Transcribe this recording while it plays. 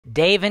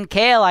Dave and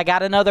Kale, I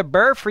got another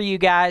BRRRR for you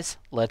guys.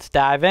 Let's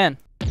dive in.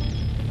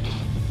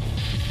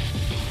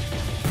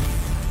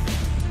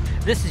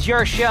 This is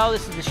your show.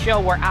 This is the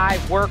show where I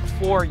work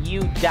for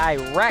you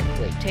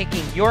directly,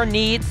 taking your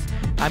needs.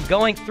 I'm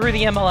going through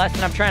the MLS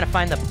and I'm trying to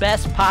find the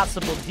best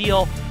possible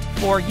deal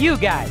for you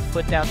guys.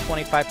 Put down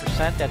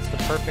 25%. That's the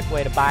perfect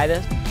way to buy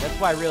this.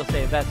 That's why real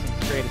estate investing is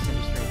the greatest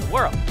industry in the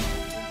world.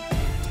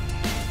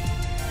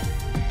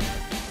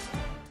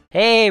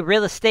 Hey,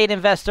 real estate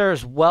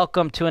investors,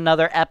 welcome to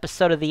another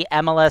episode of the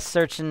MLS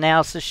Search and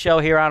Analysis Show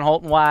here on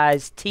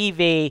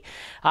HoltonWiseTV.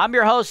 I'm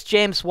your host,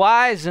 James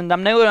Wise, and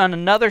I'm new on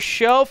another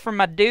show from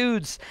my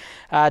dudes,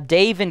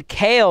 Dave and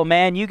Kale.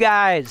 Man, you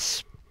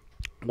guys,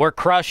 we're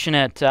crushing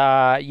it.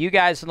 You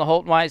guys in the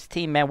HoltonWise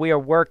team, man, we are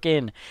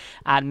working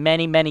on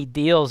many, many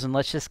deals, and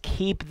let's just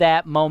keep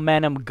that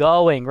momentum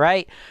going,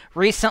 right?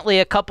 Recently,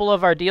 a couple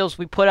of our deals,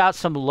 we put out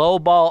some low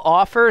ball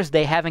offers.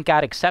 They haven't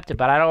got accepted,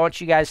 but I don't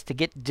want you guys to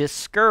get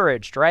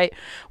discouraged, right?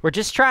 We're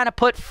just trying to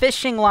put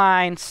fishing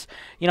lines,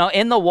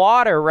 in the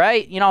water,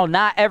 right?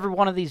 Not every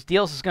one of these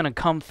deals is going to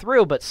come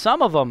through, but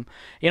some of them,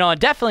 and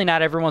definitely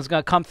not everyone's going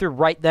to come through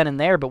right then and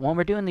there. But when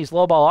we're doing these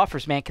low ball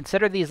offers, man,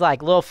 consider these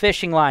like little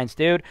fishing lines,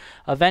 dude.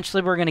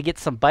 Eventually, we're going to get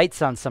some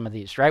bites on some of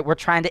these, right? We're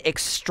trying to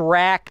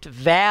extract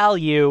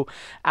value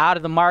out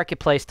of the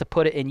marketplace to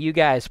put it in you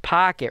guys'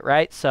 pocket,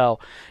 right? So,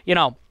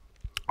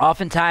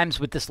 oftentimes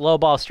with this low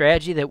ball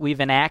strategy that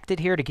we've enacted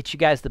here to get you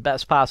guys the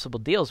best possible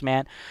deals,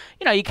 man,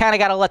 you kind of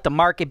got to let the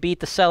market beat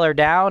the seller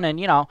down. And,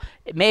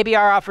 maybe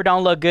our offer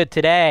don't look good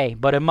today,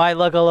 but it might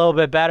look a little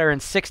bit better in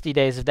 60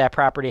 days if that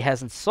property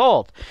hasn't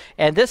sold.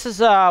 And this is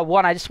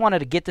one, I just wanted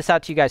to get this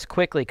out to you guys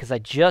quickly because I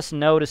just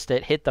noticed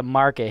it hit the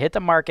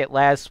market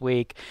last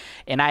week.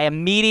 And I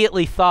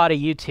immediately thought of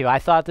you two. I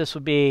thought this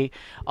would be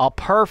a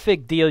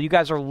perfect deal. You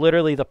guys are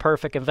literally the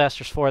perfect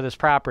investors for this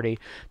property.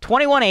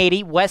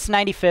 2180 West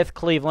 95th,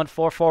 Cleveland,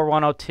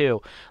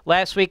 44102.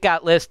 Last week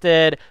got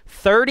listed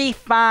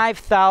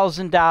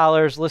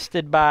 $35,000,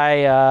 listed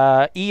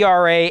by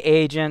ERA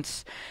agents.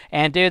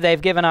 And dude, they've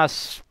given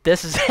us,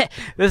 this is it.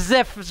 This is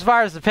it as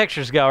far as the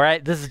pictures go,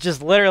 right? This is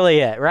just literally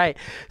it, right?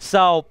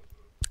 So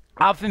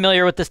I'm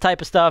familiar with this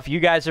type of stuff. You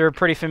guys are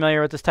pretty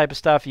familiar with this type of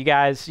stuff. You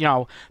guys,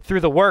 through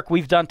the work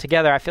we've done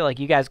together, I feel like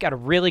you guys got a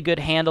really good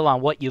handle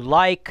on what you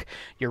like,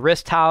 your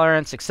risk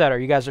tolerance,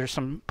 etc. You guys are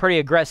some pretty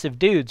aggressive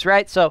dudes,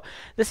 right? So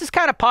this is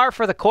kind of par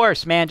for the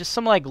course, man. Just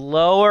some like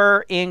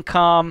lower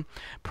income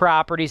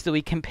properties that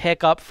we can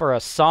pick up for a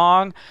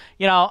song.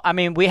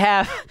 We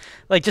have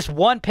like just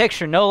one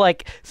picture, no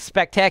like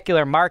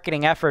spectacular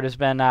marketing effort has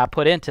been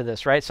put into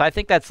this, right? So I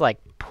think that's like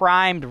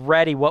primed,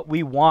 ready, what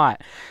we want.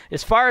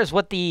 As far as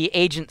what the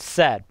agent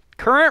said,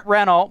 current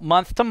rental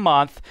month to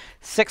month,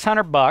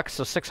 $600,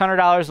 so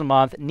 $600 a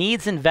month,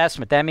 needs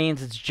investment. That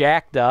means it's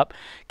jacked up.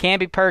 Can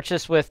be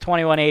purchased with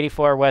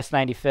 2184 West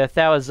 95th.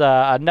 That was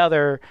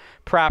another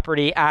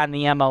property on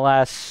the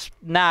MLS.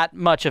 Not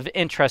much of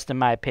interest in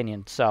my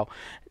opinion. So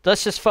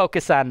let's just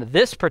focus on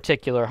this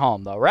particular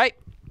home though, right?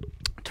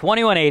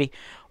 2180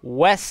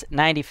 West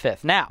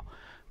 95th. Now,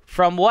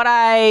 from what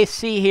I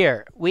see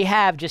here, we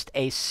have just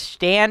a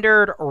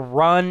standard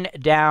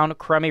run-down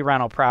crummy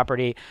rental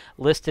property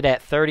listed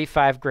at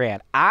 $35,000.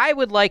 I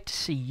would like to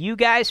see you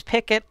guys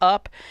pick it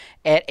up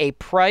at a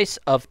price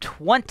of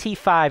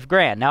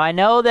 $25,000. Now, I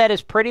know that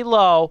is pretty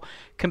low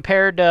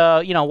compared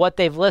to, what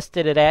they've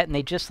listed it at, and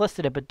they just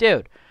listed it. But,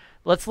 dude,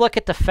 let's look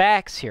at the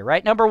facts here,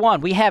 right? Number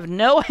one, we have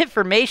no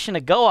information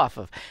to go off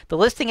of. The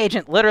listing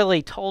agent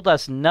literally told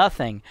us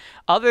nothing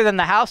other than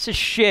the house is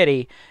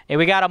shitty and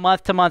we got a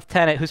month-to-month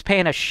tenant who's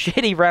paying a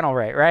shitty rental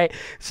rate, right?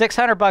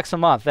 $600 a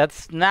month.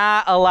 That's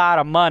not a lot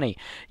of money.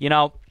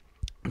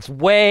 It's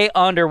way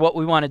under what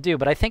we want to do,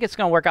 but I think it's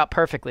going to work out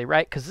perfectly,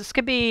 right? Because this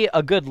could be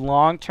a good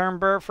long-term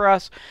BRRRR for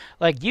us.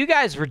 Like, you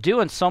guys were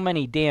doing so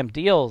many damn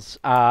deals.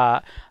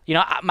 My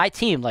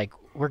team, like,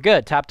 we're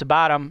good top to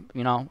bottom.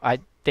 I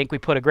think we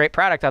put a great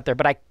product out there,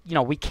 but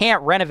we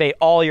can't renovate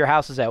all your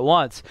houses at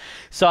once.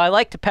 So I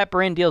like to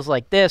pepper in deals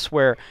like this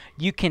where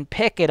you can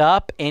pick it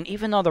up, and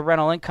even though the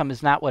rental income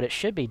is not what it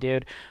should be,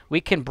 dude,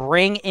 we can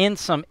bring in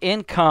some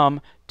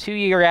income to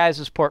your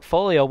guys'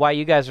 portfolio while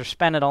you guys are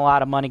spending a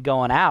lot of money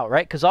going out,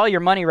 right? Because all your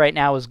money right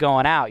now is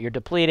going out. You're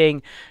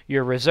depleting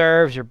your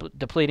reserves, you're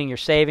depleting your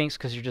savings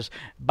because you're just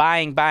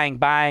buying,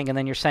 and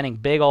then you're sending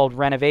big old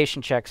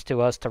renovation checks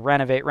to us to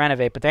renovate,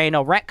 but there ain't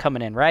no rent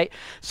coming in, right?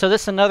 So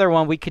this is another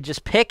one we could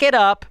just pick it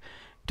up.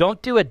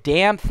 Don't do a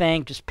damn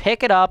thing. Just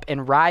pick it up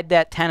and ride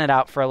that tenant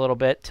out for a little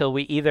bit till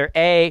we either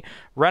A,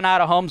 run out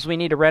of homes we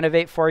need to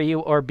renovate for you,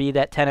 or B,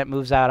 that tenant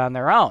moves out on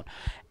their own.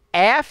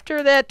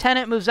 After that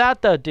tenant moves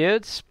out, though,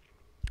 dudes,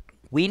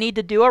 we need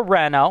to do a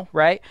reno,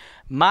 right?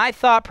 My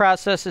thought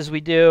process is we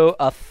do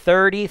a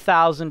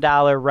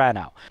 $30,000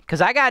 reno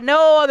because I got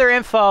no other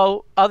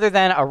info other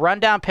than a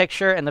rundown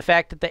picture and the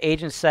fact that the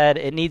agent said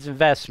it needs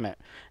investment.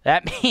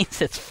 That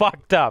means it's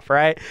fucked up,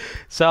 right?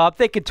 So I'm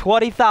thinking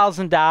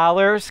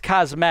 $20,000,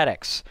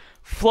 cosmetics,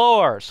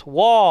 floors,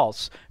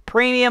 walls,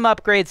 premium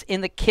upgrades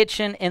in the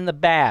kitchen, in the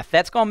bath.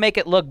 That's going to make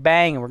it look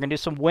banging. We're going to do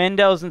some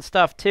windows and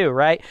stuff too,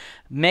 right?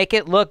 Make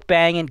it look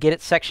banging, get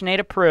it Section 8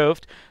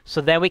 approved,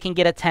 so then we can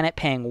get a tenant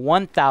paying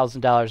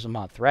 $1,000 a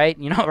month, right?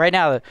 You know, right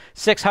now the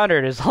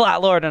 $600 is a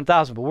lot lower than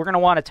 $1,000, but we're going to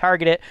want to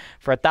target it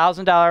for a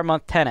 $1,000 a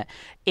month tenant.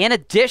 In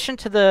addition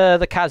to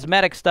the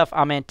cosmetic stuff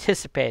I'm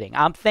anticipating,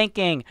 I'm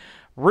thinking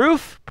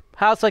roof,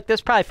 house like this,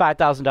 probably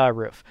 $5,000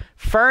 roof.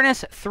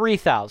 Furnace,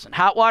 $3,000.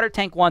 Hot water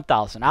tank,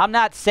 $1,000. I'm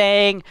not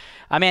saying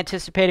I'm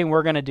anticipating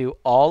we're going to do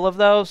all of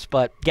those,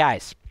 but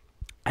guys,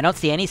 I don't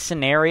see any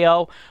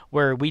scenario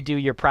where we do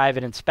your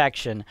private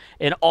inspection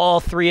and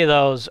all three of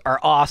those are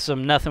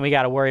awesome, nothing we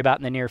got to worry about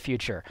in the near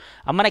future.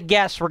 I'm going to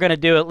guess we're going to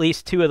do at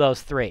least 2 of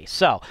those 3.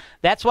 So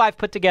that's why I've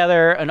put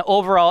together an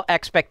overall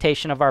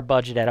expectation of our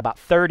budget at about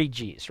 30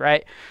 G's,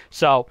 right?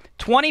 So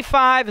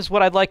 25 is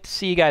what I'd like to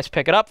see you guys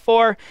pick it up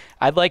for.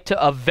 I'd like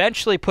to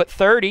eventually put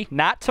 30,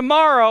 not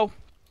tomorrow.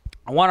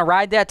 I want to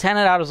ride that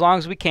tenant out as long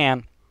as we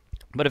can.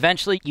 But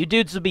eventually, you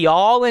dudes will be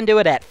all into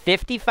it at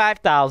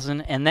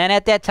 $55,000, and then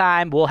at that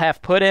time, we'll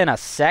have put in a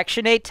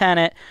Section 8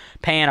 tenant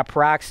paying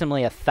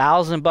approximately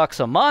 $1,000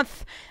 a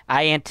month.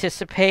 I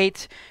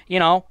anticipate, you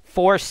know,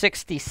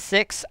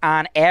 $466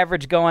 on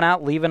average going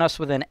out, leaving us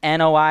with an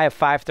NOI of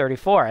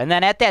 $534. And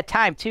then at that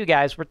time, too,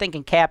 guys, we're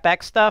thinking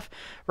CapEx stuff,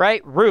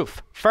 right?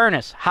 Roof,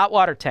 furnace, hot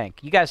water tank.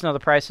 You guys know the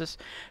prices.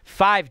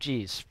 5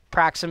 Gs,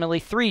 approximately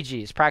 3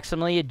 Gs,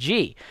 approximately a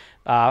G.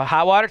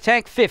 Hot water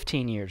tank,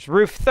 15 years.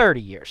 Roof, 30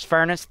 years.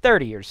 Furnace,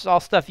 30 years. It's all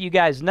stuff you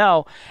guys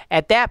know.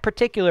 At that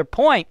particular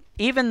point,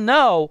 even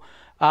though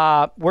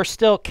we're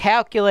still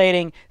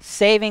calculating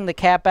saving the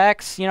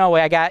CapEx, you know,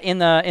 I got in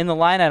the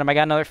line item, I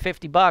got another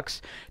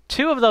 $50.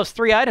 2 of those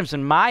 3 items,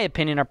 in my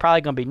opinion, are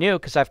probably going to be new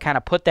because I've kind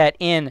of put that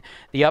in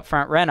the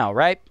upfront reno,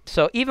 right?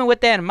 So even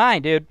with that in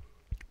mind, dude,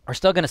 we're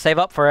still going to save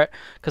up for it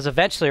because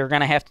eventually we're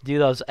going to have to do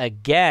those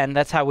again.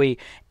 That's how we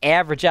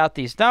average out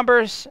these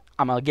numbers.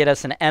 I'm going to get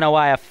us an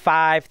NOI of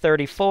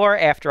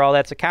 $534 after all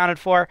that's accounted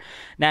for.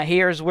 Now,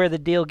 here's where the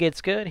deal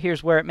gets good.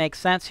 Here's where it makes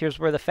sense. Here's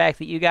where the fact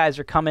that you guys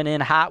are coming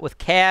in hot with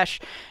cash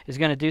is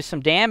going to do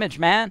some damage,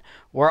 man.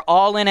 We're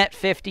all in at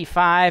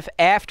 55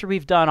 after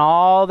we've done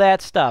all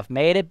that stuff,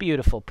 made it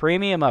beautiful,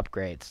 premium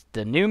upgrades,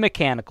 the new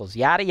mechanicals,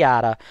 yada,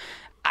 yada.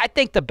 I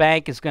think the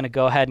bank is going to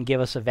go ahead and give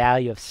us a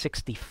value of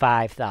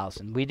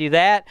 $65,000. We do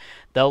that,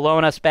 they'll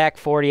loan us back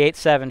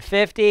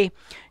 $48,750.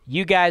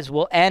 You guys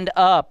will end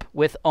up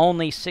with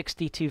only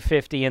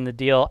 $62,50 in the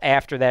deal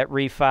after that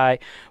refi,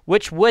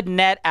 which would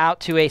net out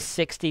to a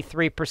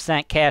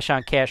 63%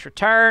 cash-on-cash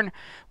return,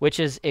 which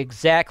is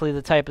exactly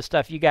the type of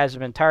stuff you guys have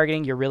been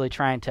targeting. You're really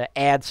trying to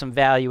add some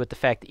value with the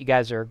fact that you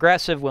guys are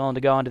aggressive, willing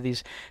to go into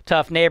these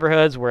tough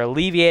neighborhoods. We're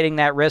alleviating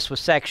that risk with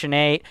Section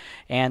 8,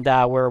 and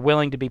we're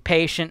willing to be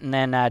patient and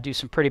then do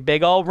some pretty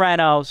big old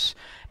renos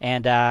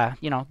and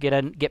you know,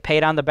 get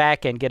paid on the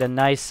back end, get a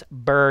nice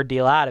BRRRR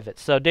deal out of it.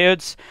 So,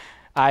 dudes,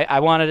 I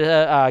wanted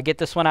to get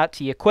this one out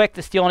to you quick.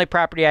 This is the only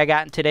property I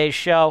got in today's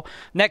show.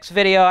 Next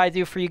video I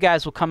do for you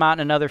guys will come out in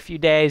another few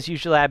days.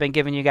 Usually I've been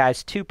giving you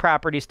guys 2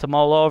 properties to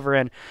mull over,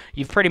 and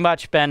you've pretty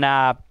much been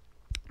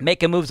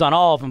making moves on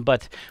all of them.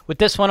 But with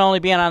this one only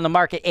being on the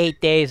market 8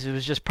 days, it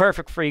was just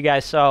perfect for you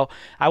guys. So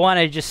I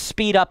wanted to just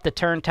speed up the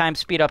turn time,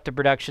 speed up the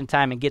production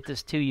time, and get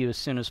this to you as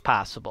soon as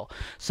possible.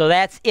 So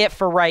that's it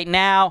for right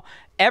now.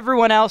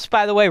 Everyone else,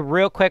 by the way,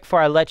 real quick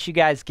before I let you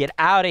guys get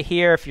out of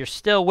here, if you're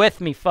still with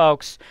me,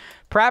 folks,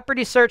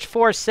 property search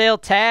for sale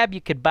tab.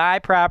 You could buy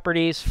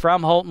properties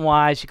from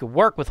HoltonWise. You could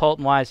work with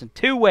HoltonWise in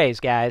 2 ways,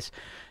 guys.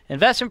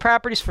 Investment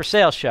properties for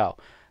sale show.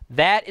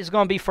 That is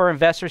going to be for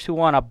investors who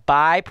want to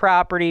buy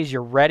properties.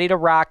 You're ready to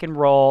rock and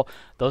roll.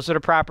 Those are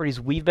the properties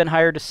we've been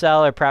hired to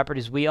sell, or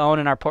properties we own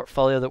in our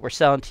portfolio that we're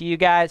selling to you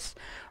guys,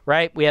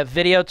 right? We have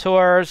video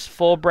tours,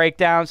 full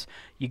breakdowns.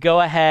 You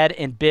go ahead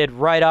and bid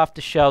right off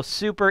the show.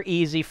 Super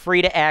easy,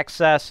 free to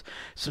access.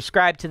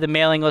 Subscribe to the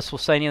mailing list. We'll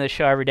send you the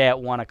show every day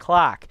at 1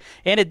 o'clock.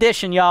 In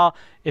addition, y'all,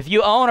 if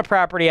you own a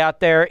property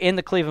out there in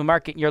the Cleveland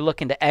market and you're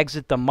looking to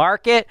exit the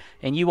market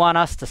and you want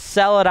us to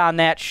sell it on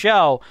that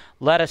show,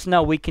 let us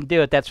know. We can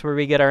do it. That's where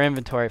we get our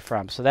inventory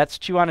from. So that's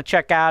what you want to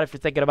check out. If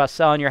you're thinking about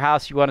selling your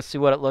house, you want to see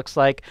what it looks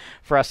like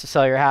for us to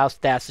sell your house,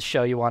 that's the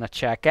show you want to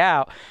check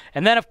out.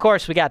 And then, of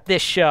course, we got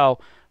this show,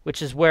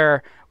 which is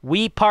where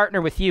we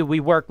partner with you. We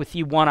work with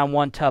you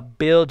one-on-one to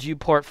build you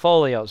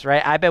portfolios,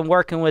 right? I've been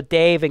working with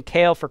Dave and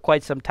Kale for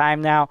quite some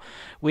time now.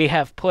 We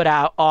have put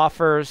out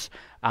offers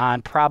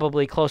on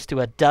probably close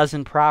to a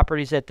dozen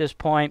properties at this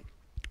point.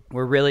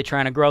 We're really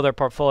trying to grow their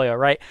portfolio,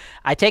 right?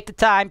 I take the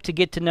time to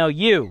get to know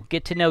you,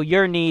 get to know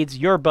your needs,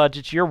 your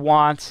budgets, your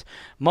wants.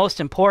 Most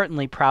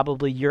importantly,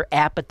 probably your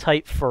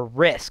appetite for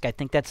risk. I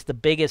think that's the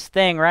biggest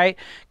thing, right?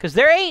 Because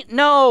there ain't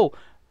no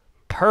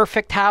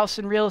perfect house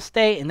in real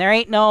estate, and there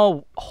ain't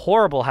no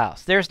horrible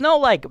house. There's no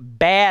like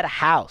bad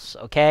house,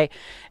 okay?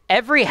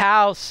 Every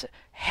house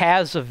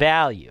has a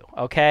value,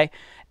 okay?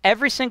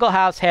 Every single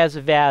house has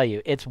a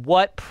value. It's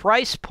what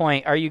price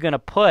point are you going to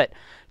put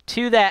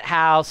to that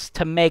house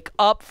to make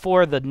up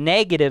for the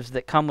negatives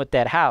that come with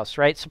that house,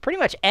 right? So pretty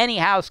much any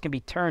house can be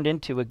turned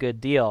into a good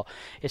deal.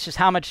 It's just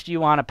how much do you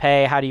want to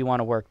pay? How do you want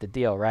to work the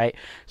deal, right?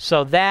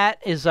 So that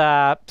is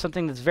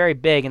something that's very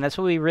big, and that's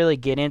what we really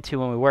get into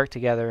when we work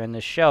together in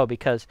this show,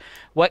 because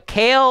what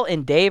Kale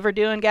and Dave are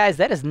doing, guys,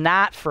 that is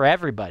not for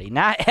everybody.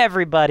 Not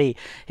everybody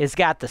has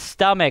got the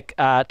stomach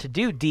to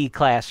do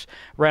D-class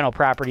rental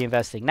property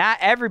investing. Not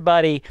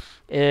everybody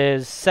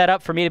is set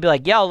up for me to be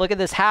like, yo, look at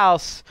this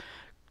house,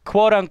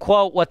 quote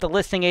unquote, what the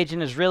listing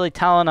agent is really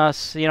telling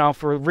us, you know,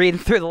 if we're reading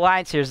through the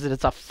lines here, is that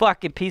it's a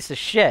fucking piece of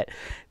shit.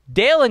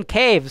 Dale and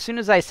Cave, as soon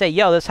as I say,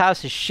 yo, this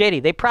house is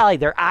shitty, they probably,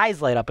 their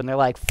eyes light up and they're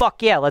like,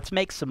 fuck yeah, let's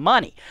make some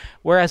money.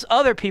 Whereas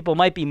other people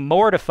might be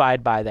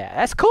mortified by that.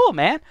 That's cool,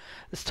 man.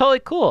 It's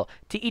totally cool.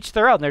 To each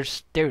their own.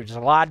 There's a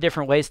lot of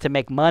different ways to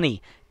make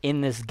money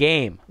in this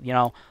game, you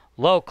know.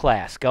 Low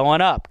class,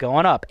 going up,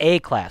 A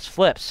class,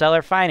 flips,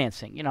 seller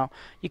financing. You know,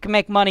 you can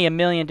make money a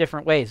million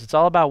different ways. It's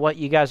all about what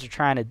you guys are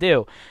trying to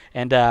do.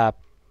 And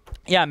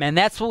yeah, man,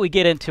 that's what we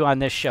get into on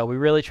this show. We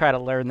really try to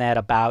learn that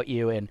about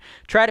you and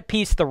try to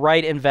piece the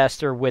right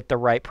investor with the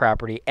right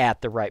property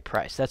at the right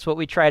price. That's what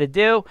we try to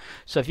do.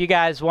 So if you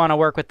guys want to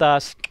work with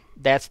us,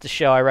 that's the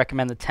show. I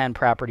recommend the 10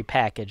 property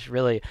package.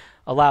 Really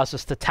allows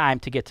us the time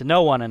to get to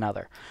know one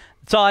another.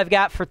 That's all I've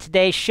got for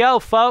today's show,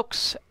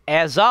 folks.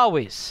 As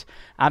always,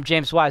 I'm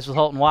James Wise with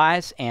Holton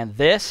Wise, and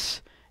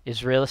this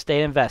is Real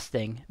Estate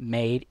Investing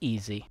Made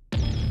Easy.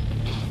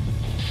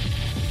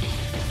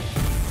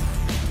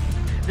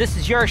 This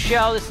is your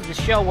show. This is the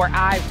show where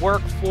I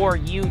work for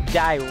you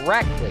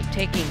directly,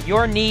 taking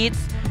your needs.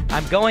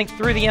 I'm going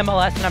through the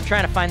MLS, and I'm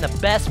trying to find the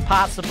best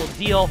possible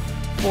deal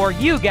for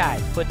you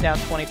guys. Put down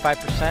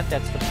 25%.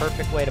 That's the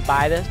perfect way to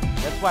buy this.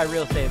 That's why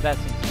real estate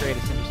investing is the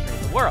greatest industry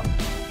in the world.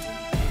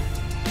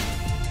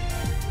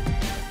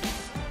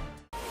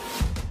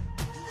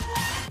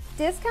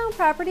 Discount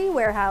Property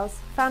Warehouse,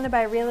 founded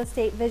by real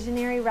estate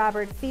visionary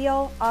Robert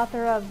Thiel,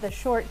 author of the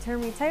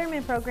Short-Term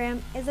Retirement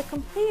Program, is a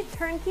complete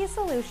turnkey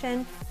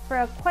solution for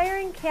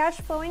acquiring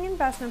cash-flowing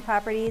investment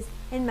properties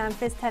in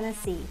Memphis,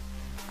 Tennessee.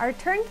 Our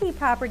turnkey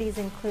properties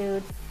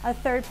include a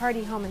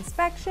third-party home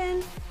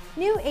inspection,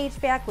 new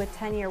HVAC with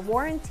 10-year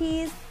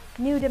warranties,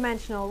 new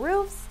dimensional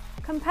roofs,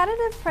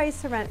 competitive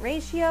price-to-rent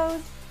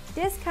ratios,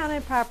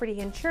 discounted property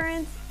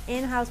insurance,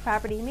 in-house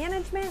property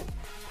management,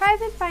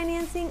 private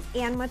financing,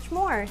 and much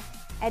more.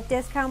 At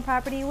Discount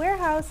Property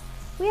Warehouse,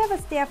 we have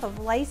a staff of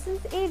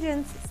licensed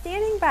agents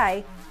standing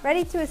by,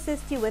 ready to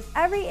assist you with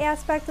every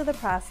aspect of the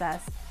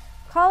process.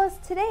 Call us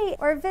today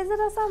or visit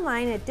us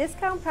online at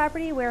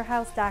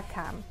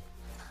discountpropertywarehouse.com.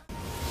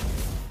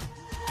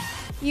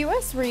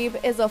 US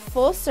REIB is a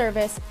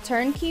full-service,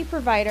 turnkey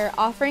provider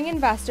offering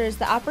investors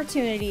the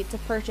opportunity to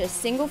purchase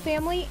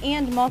single-family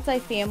and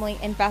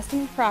multifamily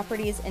investment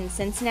properties in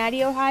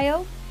Cincinnati,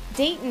 Ohio,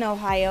 Dayton,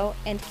 Ohio,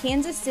 and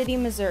Kansas City,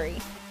 Missouri.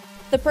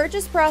 The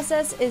purchase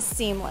process is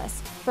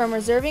seamless, from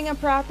reserving a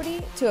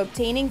property to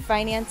obtaining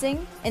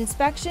financing,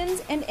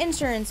 inspections, and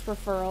insurance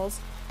referrals.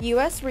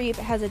 US REIB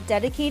has a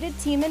dedicated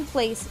team in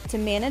place to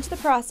manage the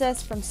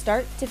process from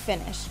start to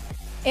finish.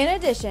 In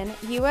addition,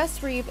 US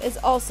REIB is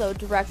also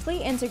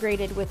directly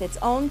integrated with its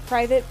own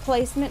private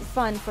placement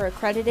fund for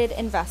accredited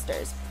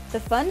investors. The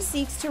fund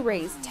seeks to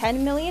raise $10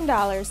 million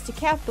to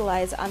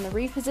capitalize on the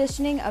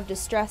repositioning of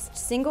distressed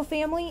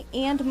single-family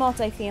and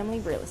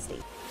multifamily real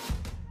estate.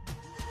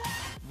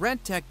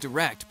 RentTech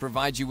Direct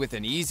provides you with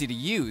an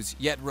easy-to-use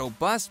yet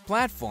robust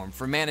platform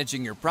for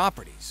managing your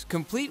properties,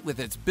 complete with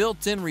its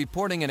built-in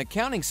reporting and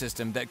accounting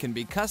system that can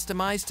be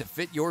customized to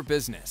fit your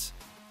business.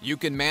 You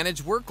can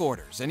manage work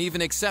orders and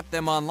even accept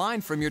them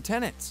online from your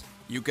tenants.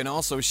 You can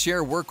also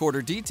share work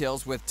order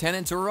details with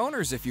tenants or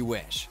owners if you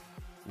wish.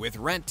 With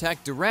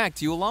RentTech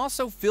Direct, you'll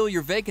also fill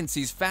your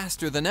vacancies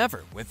faster than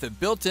ever with the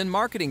built-in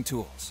marketing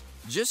tools.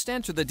 Just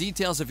enter the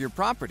details of your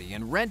property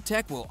and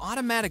RentTech will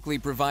automatically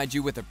provide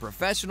you with a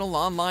professional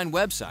online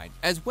website,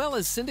 as well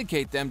as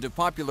syndicate them to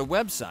popular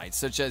websites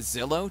such as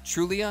Zillow,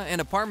 Trulia, and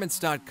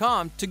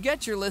Apartments.com to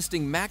get your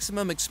listing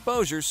maximum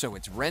exposure so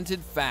it's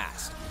rented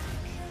fast.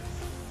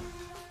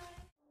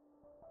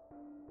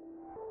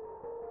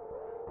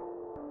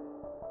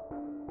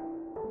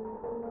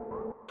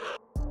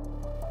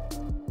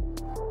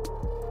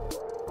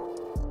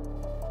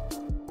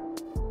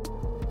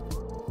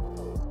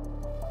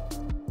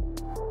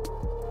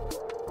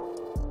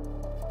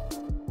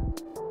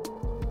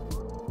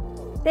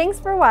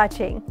 Thanks for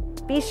watching.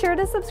 Be sure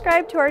to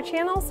subscribe to our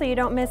channel so you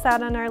don't miss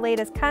out on our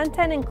latest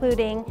content,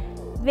 including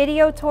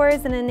video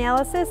tours and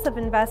analysis of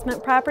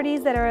investment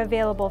properties that are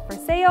available for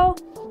sale,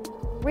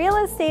 real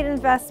estate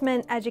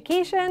investment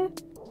education,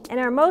 and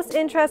our most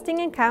interesting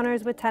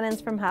encounters with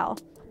tenants from hell.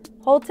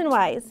 Holton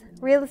Wise,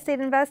 real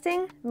estate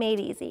investing made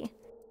easy.